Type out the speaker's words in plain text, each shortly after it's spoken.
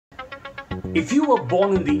If you were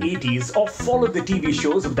born in the 80s or followed the TV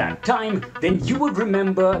shows of that time, then you would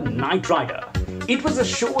remember Knight Rider. It was a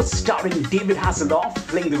show starring David Hasselhoff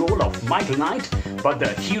playing the role of Michael Knight, but the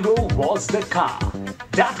hero was the car.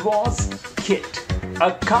 That was KITT,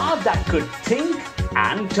 a car that could think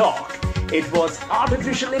and talk. It was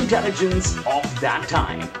artificial intelligence of that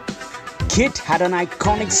time. KITT had an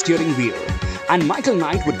iconic steering wheel, and Michael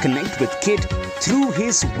Knight would connect with KITT through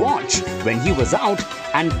his watch when he was out,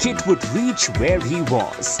 and KITT would reach where he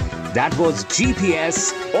was. That was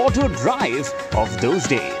GPS auto drive of those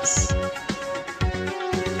days.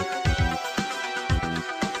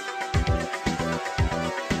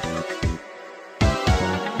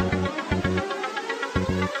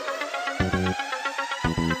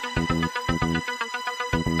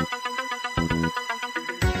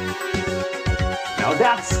 Now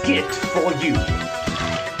that's KITT for you.